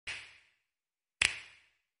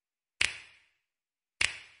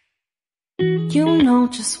You know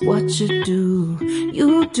just what you do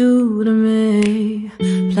to me.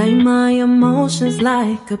 Play my emotions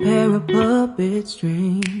like a pair of puppet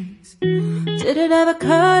strings. Did it ever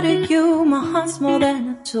occur to you my heart's more than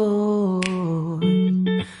a toy?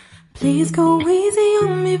 Please go easy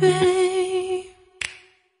on me, babe.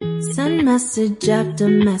 Send message after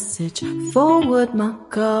message, forward my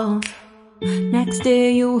calls. Next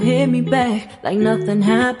day you hit me back like nothing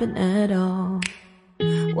happened at all.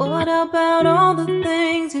 What about all the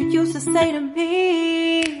things you used to say to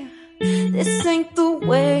me? This ain't the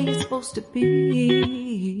way it's supposed to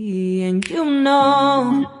be. And you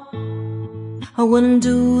know I wouldn't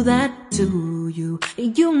do that to you.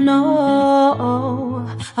 You know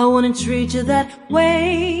I wouldn't treat you that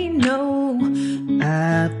way, no.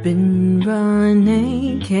 I've been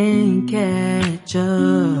running, can't catch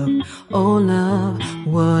up. Oh love,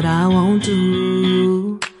 what I won't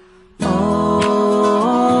do.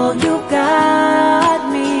 Oh, you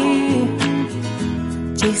got me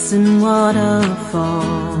chasing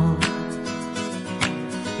waterfalls.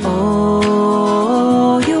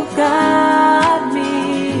 Oh, you got me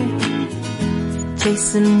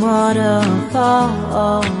chasing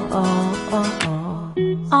waterfalls.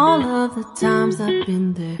 All of the times I've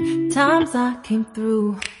been there, times I came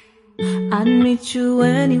through, I'd meet you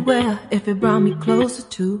anywhere if it brought me closer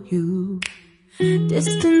to you.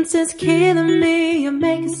 Distance is killing me, you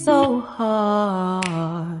make it so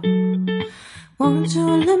hard. Won't you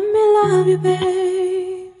let me love you,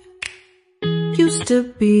 babe? Used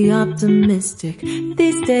to be optimistic,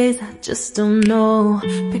 these days I just don't know.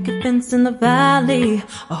 Pick a fence in the valley,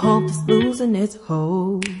 I hope it's losing its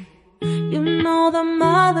hold. You know them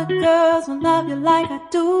other girls won't love you like I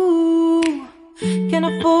do. Can't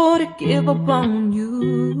afford to give up on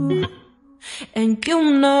you. And you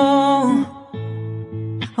know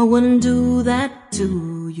I wouldn't do that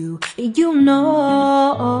to you. You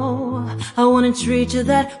know I wouldn't treat you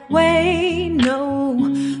that way, no.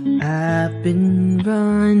 I've been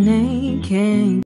running, can't